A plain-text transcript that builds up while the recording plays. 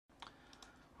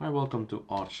Hi, welcome to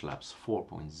ArchLabs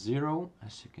 4.0.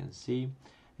 As you can see,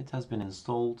 it has been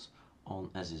installed on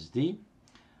SSD.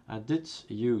 I did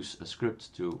use a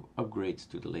script to upgrade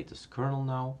to the latest kernel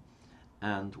now,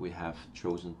 and we have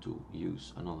chosen to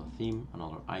use another theme,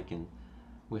 another icon.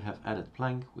 We have added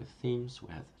plank with themes,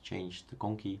 we have changed the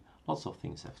conky, lots of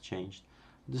things have changed.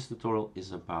 This tutorial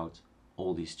is about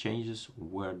all these changes.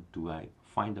 Where do I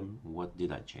find them? What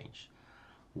did I change?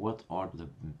 What are the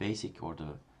basic or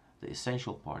the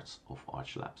essential parts of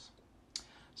ArchLabs?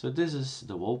 So this is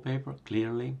the wallpaper.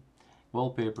 Clearly,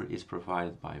 wallpaper is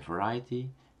provided by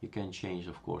Variety. You can change,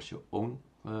 of course, your own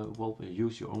wallpaper,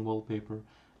 use your own wallpaper,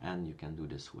 and you can do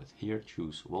this with here,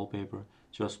 choose wallpaper,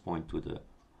 just point to the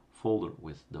folder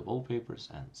with the wallpapers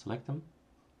and select them.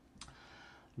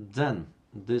 Then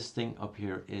this thing up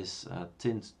here is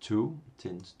Tint 2.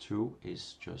 Tint 2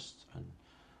 is just a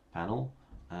panel,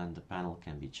 and the panel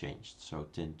can be changed. So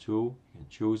Tint 2, you can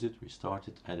choose it, restart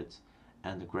it, edit,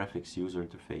 and the graphics user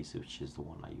interface, which is the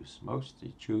one I use most.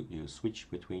 You switch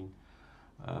between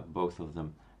both of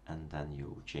them, and then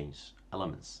you change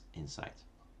elements inside.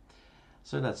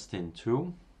 So that's Tint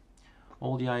 2.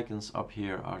 All the icons up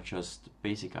here are just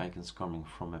basic icons coming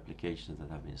from applications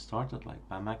that have been started, like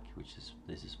PAMAC,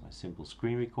 this is my simple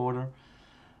screen recorder,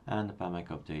 and the PAMAC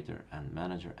updater and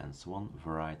manager and so on,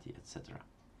 Variety, etc.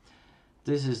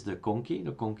 This is the conky.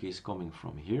 The conky is coming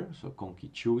from here, so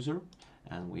conky chooser,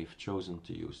 and we've chosen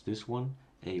to use this one,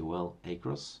 AOL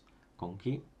Across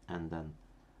conky, and then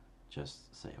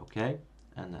just say OK,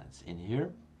 and that's in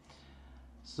here.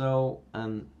 So,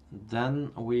 and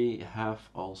then we have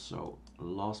also,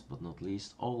 last but not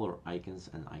least, all our icons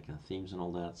and icon themes and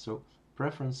all that. So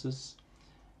preferences,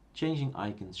 changing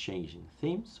icons, changing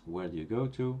themes. Where do you go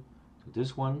to? To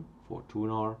this one for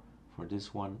Tunar, for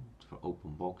this one for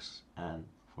Openbox, and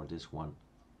for this one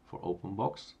for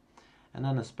Openbox. And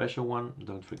then a special one,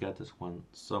 don't forget this one,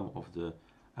 some of the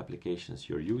applications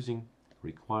you're using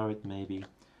require it maybe.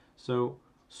 So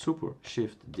Super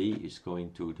Shift D is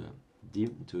going to the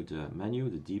menu,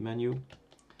 the D menu,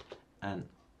 and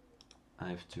I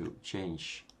have to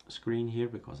change screen here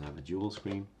because I have a dual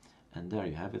screen, and there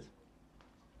you have it.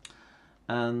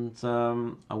 And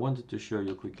I wanted to show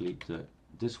you quickly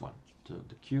this one,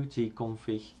 the Qt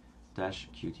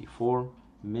config-Qt4.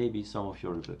 Maybe some of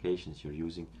your applications you're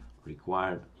using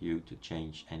require you to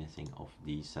change anything of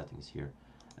these settings here,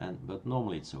 but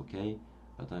normally it's okay,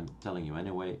 but I'm telling you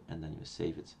anyway, and then you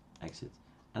save it, exit,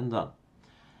 and done.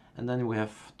 And then we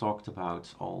have talked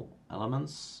about all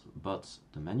elements but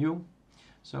the menu.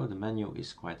 So the menu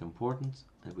is quite important,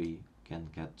 and we can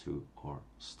get to our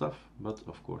stuff, but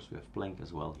of course we have blank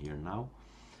as well here now.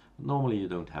 Normally you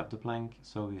don't have the blank,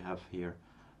 so you have here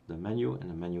the menu, and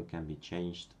the menu can be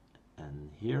changed.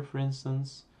 And here, for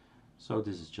instance, so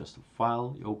this is just a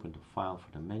file. You open the file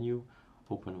for the menu,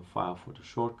 open a file for the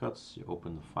shortcuts, you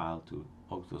open the file to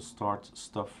auto start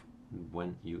stuff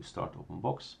when you start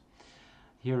Openbox.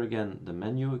 Here again the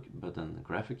menu, but then the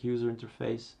graphic user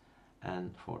interface,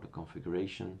 and for the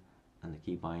configuration and the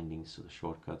key bindings to the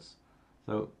shortcuts.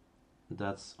 So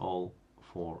that's all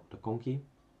for the conky.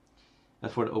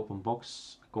 And for the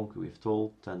Openbox conky we've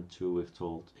told, Tint 2 we've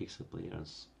told, X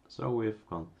appearance. So we've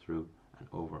gone through and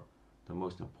over the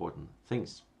most important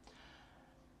things.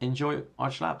 Enjoy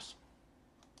ArchLabs.